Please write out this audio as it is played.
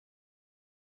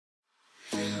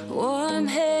Warm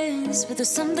hands, but there's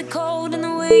something cold in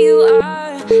the way you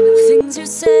are. The things you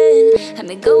said had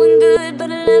me going good, but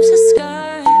it left a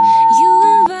scar.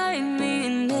 You invite me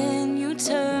and then you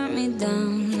turn me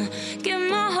down. Get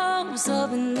my hopes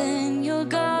up and then you're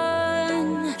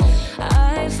gone.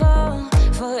 I fall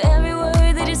for every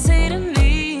word that you say to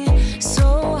me.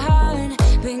 So hard,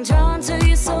 being drawn to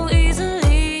you so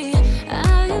easily.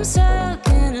 I am stuck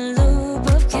in a loop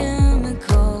of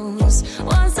chemicals.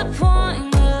 What's the point?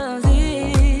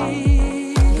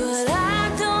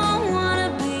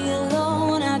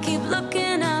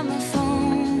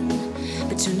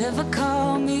 Never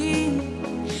call me,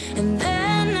 and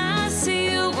then I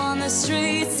see you on the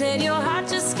street. Said your heart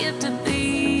just skipped a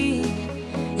beat,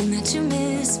 and that you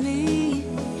miss me.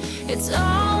 It's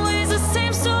always the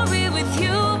same story with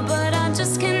you, but I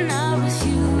just cannot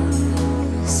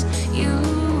refuse you.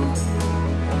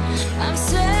 I'm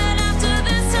sad after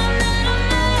this time that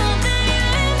I'm out, that you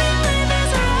leave me with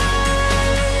this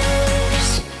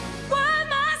rush. Why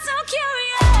am I so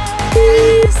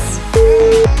curious?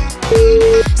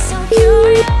 So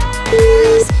curious,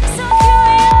 so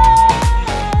curious,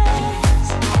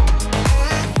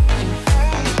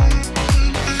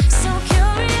 so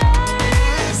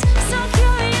curious, so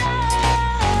curious.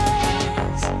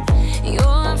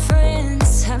 Your friends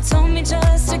have told me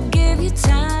just to give you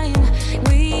time.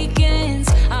 Weekends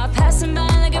are passing by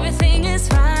like everything is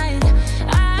fine.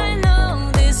 I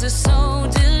know this is so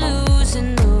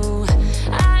delusional.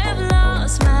 I have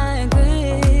lost my grip.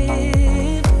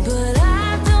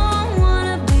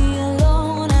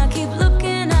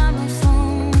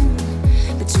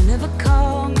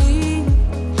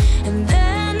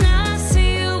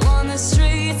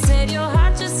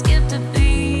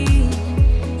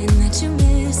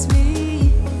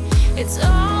 It's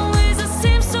always the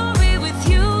same story with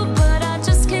you, but I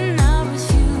just cannot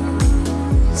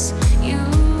refuse you.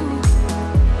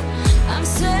 I'm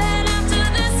sad after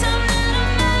this time that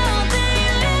I'm out, that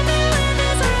you leave me with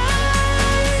this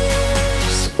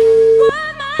rush. Why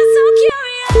am I so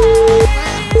curious?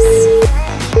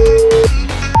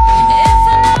 If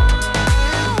I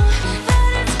know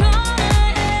that it's gonna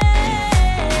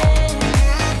end.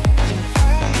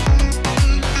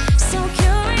 So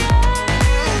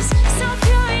curious, so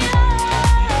curious.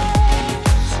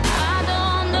 I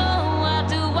don't know, why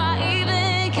do I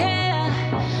even care?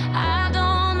 I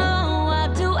don't know, why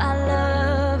do I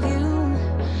love you?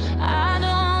 I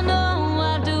don't know,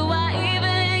 why do I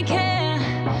even care?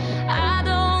 I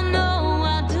don't know,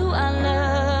 why do I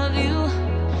love you?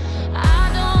 I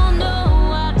don't know,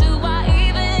 why do I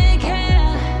even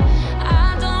care?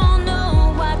 I don't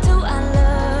know, why do I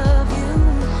love you?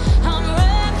 I'm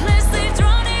recklessly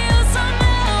drawn to you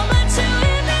somehow, but you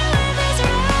leave me with this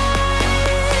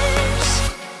rush.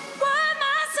 Why am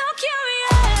I so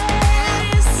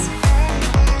curious?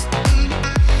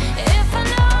 If I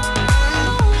know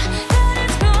that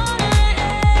it's gonna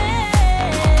end.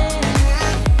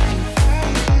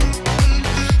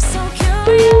 So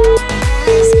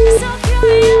curious, so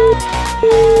curious.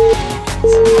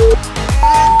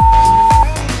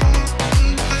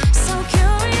 So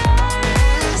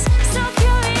curious, so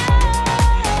curious.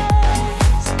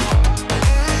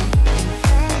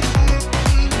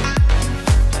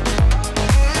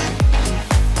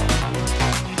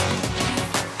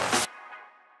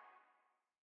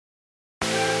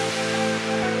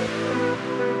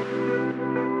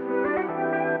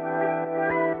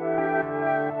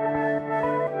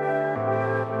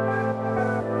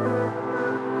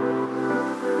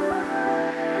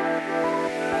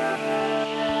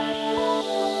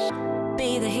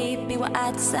 Be the heat, be what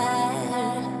I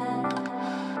desire.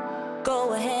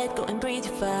 Go ahead, go and breathe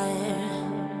your fire.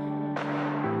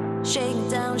 Shake me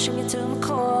down, shake me to my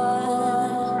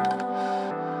core.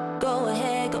 Go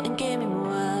ahead, go and give me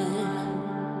more.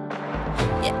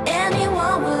 Yeah,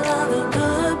 anyone will love a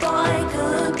good boy,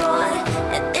 good boy.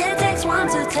 And it takes one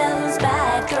to tell who's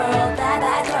bad girl, bad,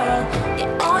 bad girl.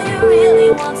 Yeah, all you really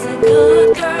want's a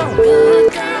good girl,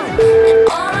 good girl. And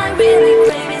all I really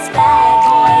crave is bad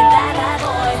boy, bad, bad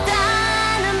boy.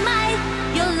 Dynamite,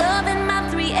 you're loving my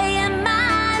 3 a.m.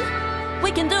 mind.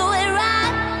 We can do it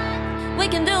right, we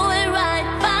can do it right.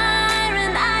 Fire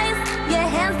and ice, yeah,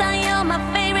 hands down, you're my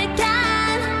favorite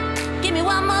kind. Give me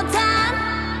one more time,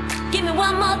 give me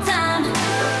one more time.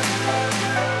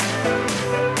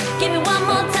 Give me one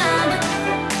more time.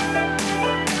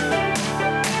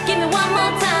 Give me one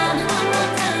more time. One more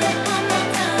time. One more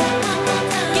time. One more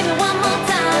time. Give me one more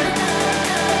time.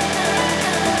 Give me one more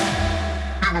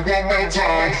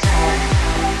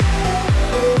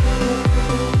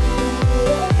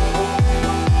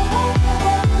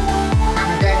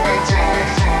time. Give me one more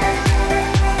time.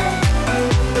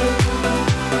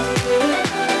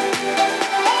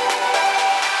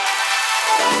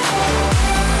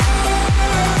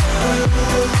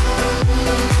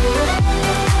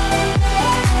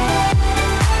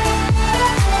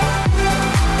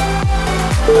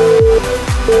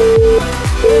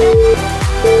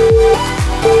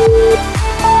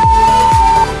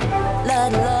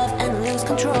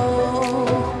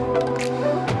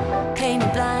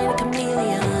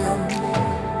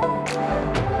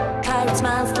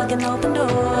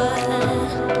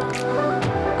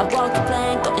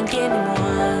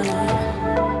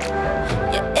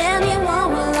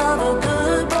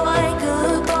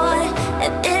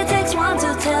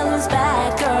 who's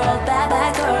bad girl,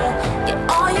 bad girl.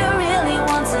 Yeah, all you really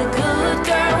want's a good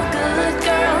girl, good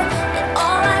girl. And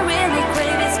all I really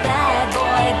crave is bad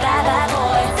boy, bad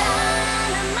boy.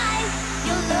 Dynamite,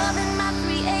 your love in my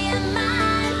 3 a.m.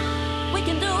 mind. We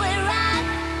can do it right,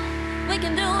 we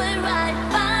can do it right.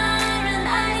 Fire and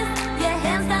ice, yeah,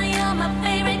 hands down, you're my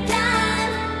favorite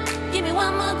kind. Give me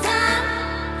one more time,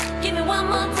 give me one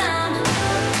more time.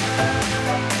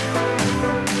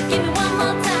 Give me one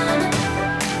more time.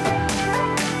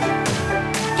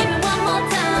 Give me one more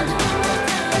time.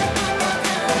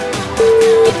 Give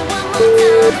me one more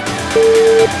time.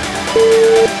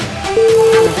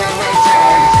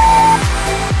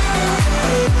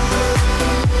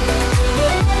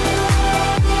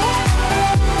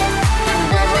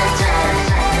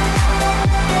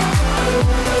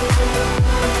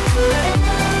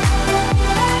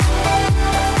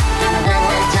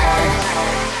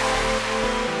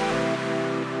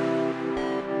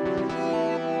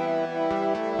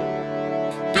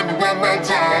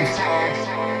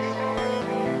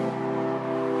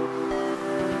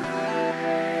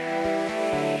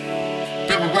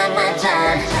 Give me one more time. Give me one more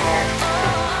time.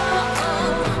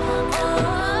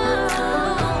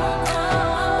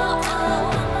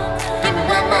 Give me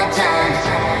one more time.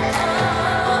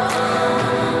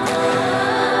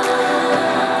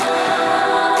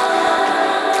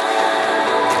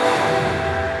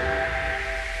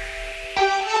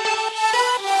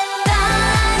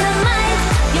 Dynamite,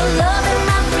 your love in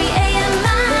my 3 a.m.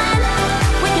 mind.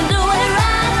 We can do it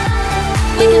right,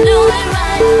 we can do it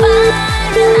right.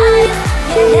 Fire and ice,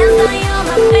 yeah, hands down, you're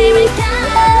my favorite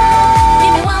kind.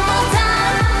 Give me one more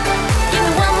time, give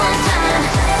me one more time.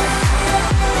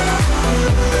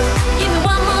 Give me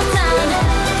one more time.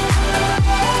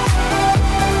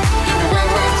 Give me one more time. Give me one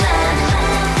more time.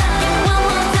 Give me one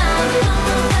more time.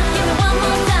 Give me one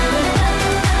more time.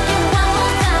 Give me one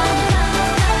more time.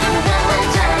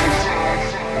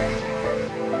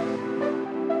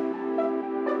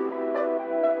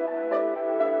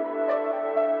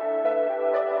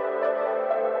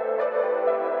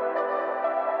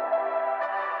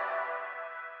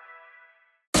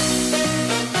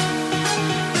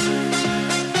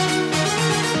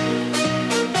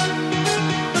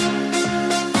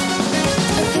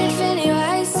 Epiphany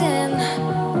rising,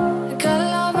 got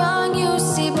it all wrong, you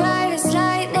see bright as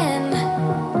lightning.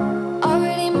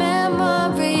 Already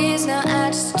memories, now I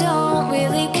just don't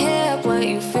really care what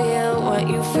you feel, what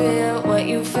you feel, what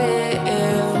you feel.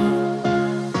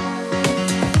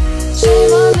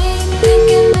 Shame on me,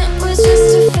 thinking it was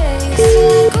just a phase.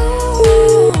 Like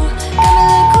ooh, got me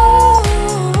like ooh.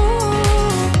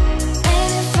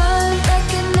 Ain't it fun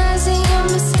recognizing your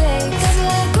mistakes?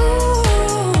 Like ooh,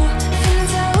 feeling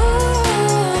so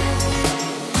ooh.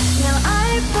 Now I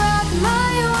brought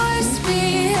my worst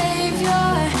behavior,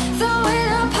 throwing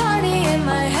a party in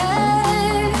my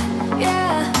head.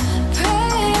 Yeah,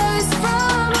 prayers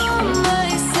from all my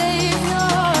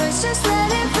saviors, just let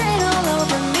it rain all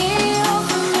over me,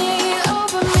 over me,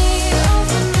 over me,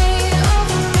 over me,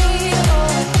 over me.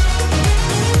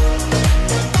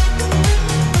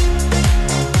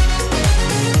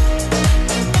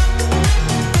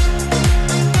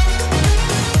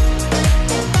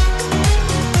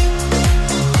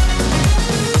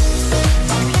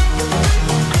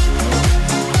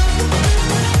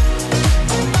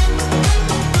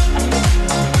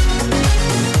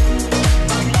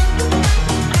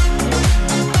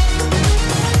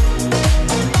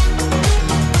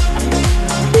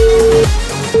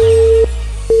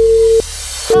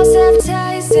 False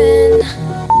advertising,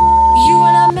 you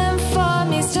were not meant for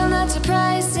me, still not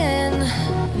surprising.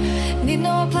 Need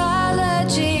no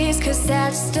apologies, cause I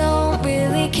just don't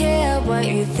really care what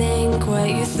you think, what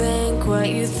you think, what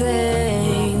you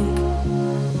think.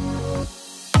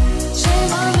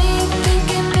 Shame on me,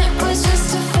 thinking it was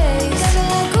just a phase. Got me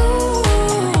like ooh,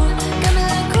 got me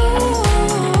like ooh.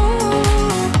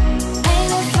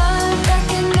 Ain't it fun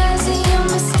recognizing your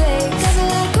mistakes? Got me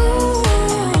like ooh,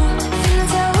 feeling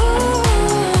so ooh.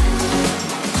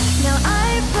 Now I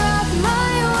brought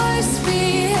my worst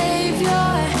behavior,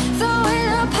 throwing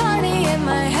a party in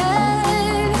my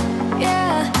head.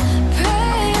 Yeah,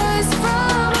 prayers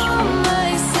from all my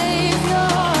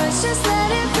saviors.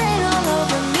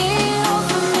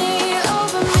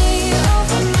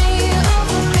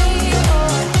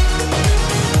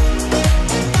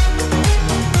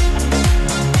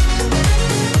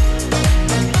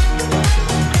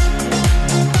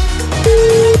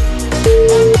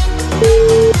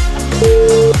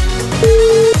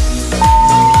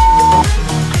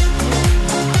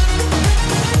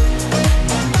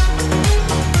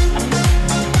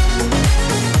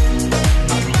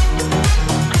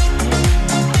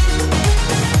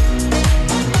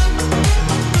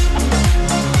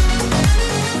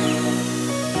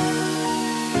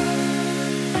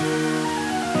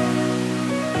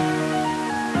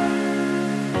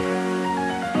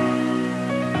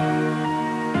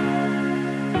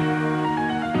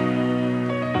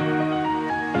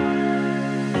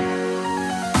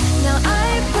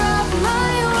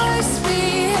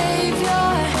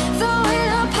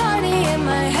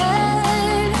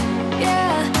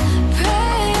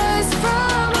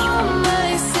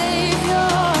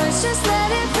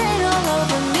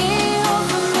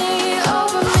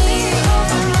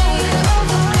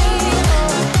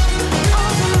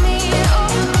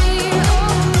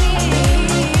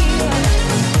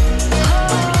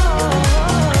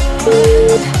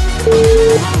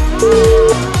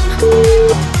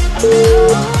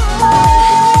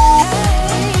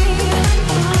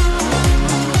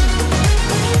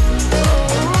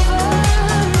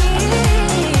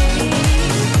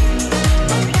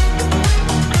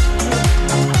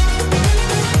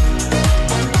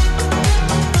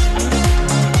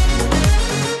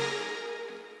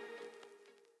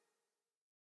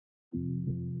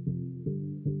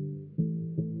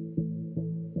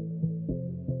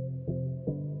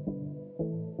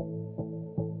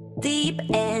 Deep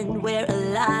end, we're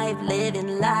alive,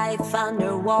 living life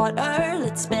underwater.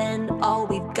 Let's spend all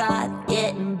we've got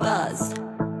getting buzzed.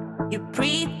 You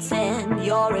pretend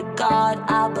you're a god,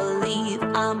 I believe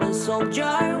I'm a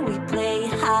soldier. We play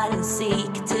hide and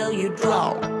seek till you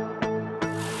draw.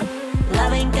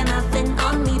 Love ain't got nothing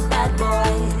on me, bad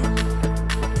boy.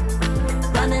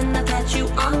 Running, I'll catch you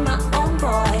on my own,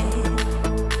 boy.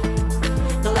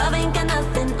 No, love ain't got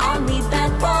nothing on me,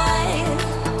 bad boy.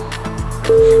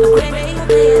 I'm crazy for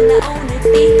playing, I own it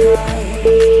because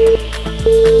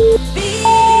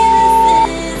Venus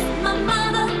is my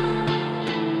mother.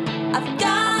 I've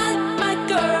got my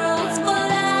girls for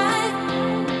life.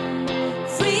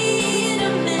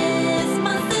 Freedom is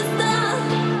my sister.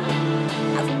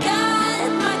 I've got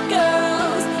my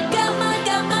girls, got my girls.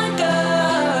 Got my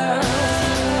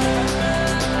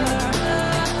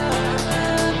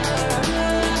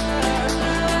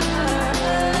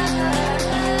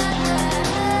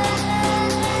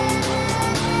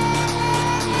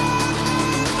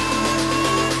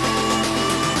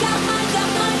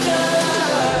girls.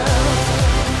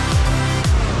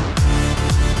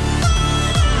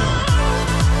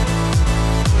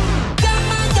 Got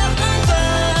my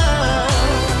girls.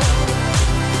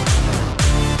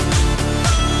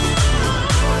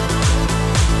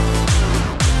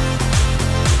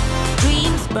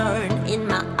 Dreams burn in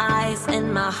my eyes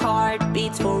and my heart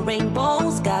beats for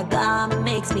rainbows. Gaga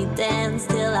makes me dance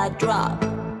till I drop.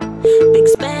 Big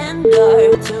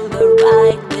spender to the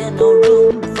right with no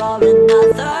room for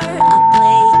another. I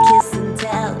play kiss and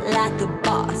tell like a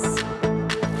boss.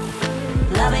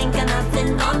 Love ain't got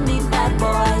nothing on me, bad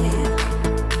boy.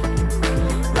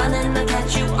 Running, I'll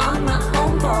catch you on my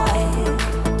own, boy.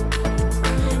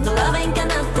 No, love ain't got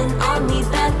nothing on me,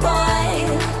 bad boy.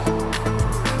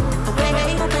 I'm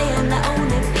crazy for playing, I own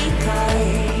it because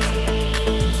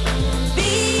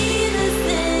Venus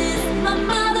is my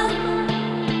mother.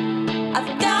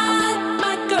 I've got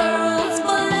my girls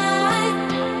for life.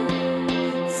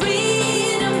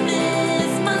 Freedom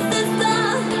is my sister.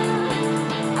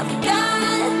 I've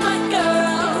got my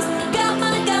girls, got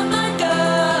my girls.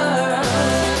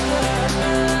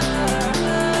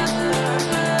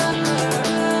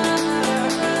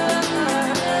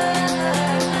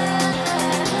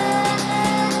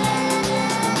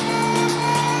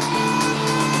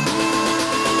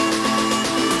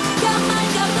 Got my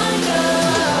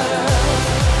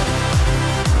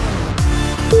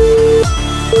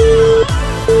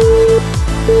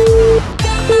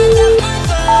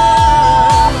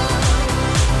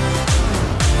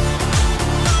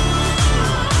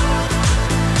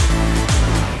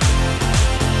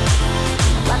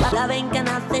Love ain't got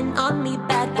nothing on me,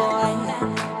 bad boy.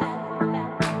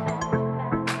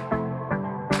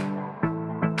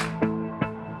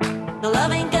 No,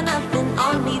 love ain't got nothing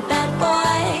on me, bad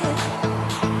boy.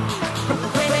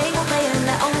 Play, playing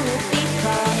the only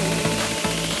because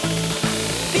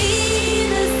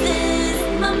Venus is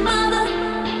my mother.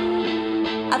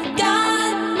 I've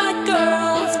got my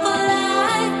girls for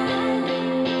life.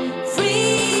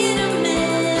 Freedom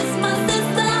is my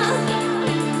sister.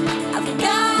 I've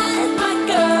got my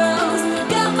girls,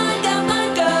 got my girls.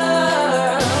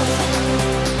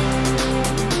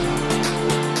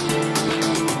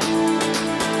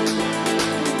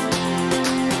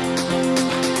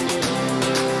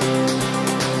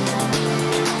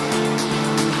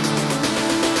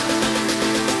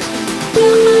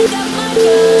 Got my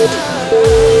girls.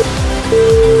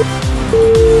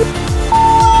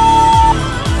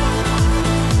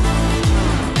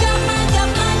 Got my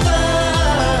girls.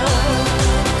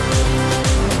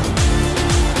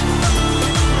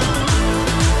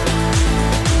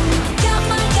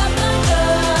 Got my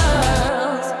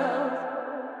girls.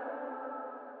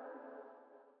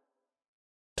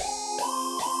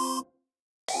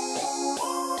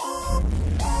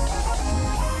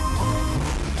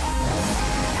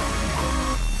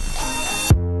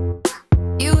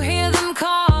 You hear them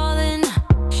calling,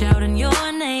 shouting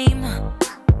your name.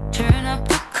 Turn up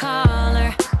the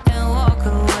collar and walk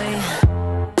away.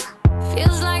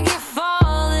 Feels like you're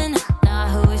falling, now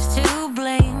who is to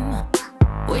blame?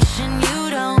 Wishing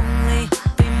you'd only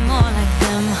be more like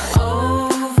them.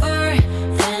 Over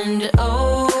and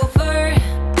over,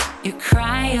 you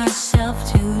cry yourself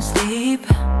to sleep.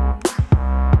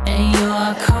 And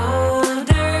you're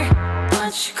colder,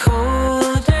 much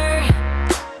colder.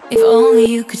 If only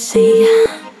you could see.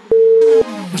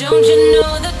 Don't you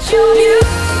know that you're beautiful?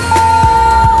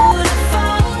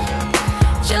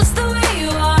 Just the way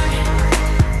you are,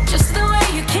 just the way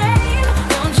you came.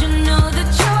 Don't you know that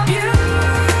you're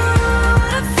beautiful?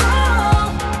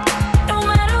 No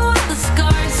matter what the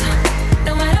scars,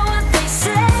 no matter what they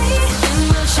say.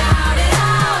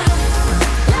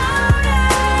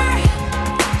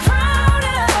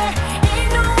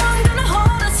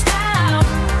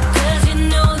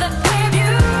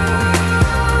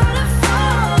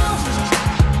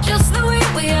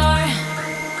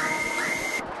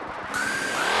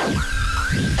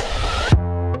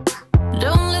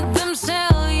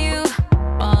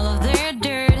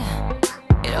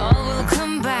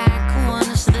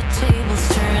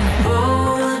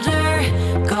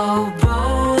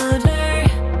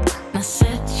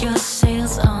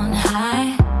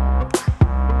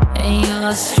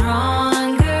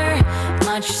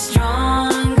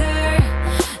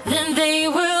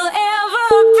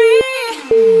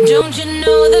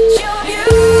 know that you're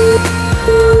beautiful,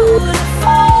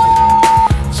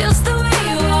 just the way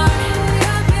you are,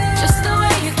 just the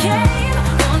way you came?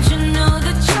 Don't you know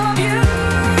that you're beautiful?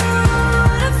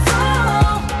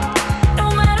 No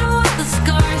matter what the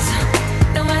scars,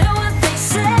 no matter what they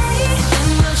say, and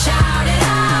we'll shout it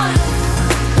out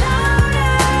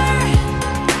louder,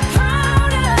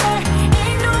 prouder.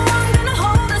 Ain't no one gonna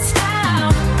hold us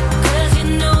down, 'cause you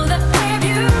know that we're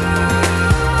beautiful,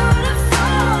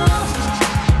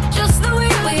 just the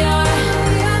way we are.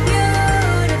 We're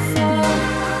beautiful.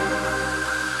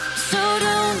 So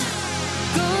don't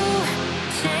go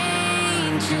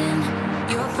changing.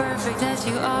 You're perfect as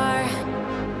you are,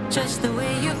 just the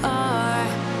way you are.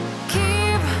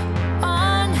 Keep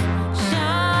on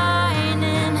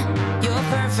shining. You're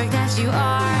perfect as you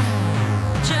are,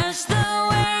 just the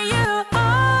way you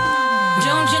are.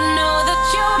 Don't you know that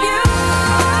you're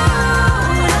beautiful,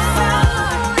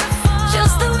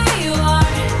 just the way you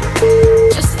are,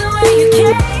 just the way you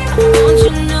came? Don't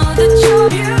you know that you're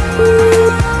beautiful?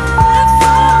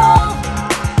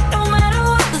 No matter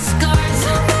what the scars,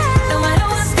 no matter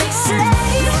what they say,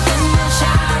 and we'll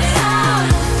shout it out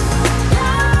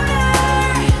louder,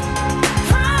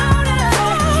 prouder.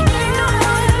 Ain't no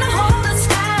one gonna hold us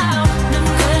down,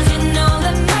 'cause you know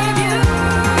that we're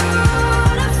beautiful,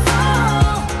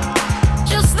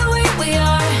 just the way we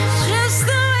are, just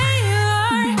the way you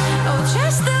are, oh,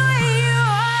 just the way you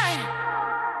are.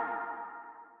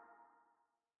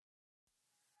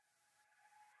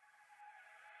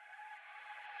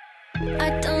 I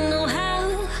don't know how,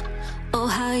 oh,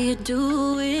 how you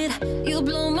do it. You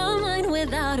blow my mind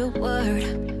without a word.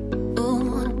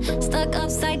 Ooh, stuck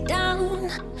upside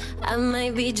down, I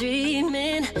might be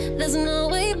dreaming. There's no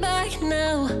way back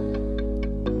now.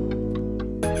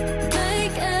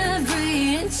 Take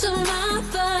every inch of my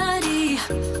body,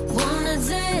 wanna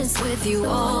dance with you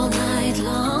all night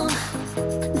long.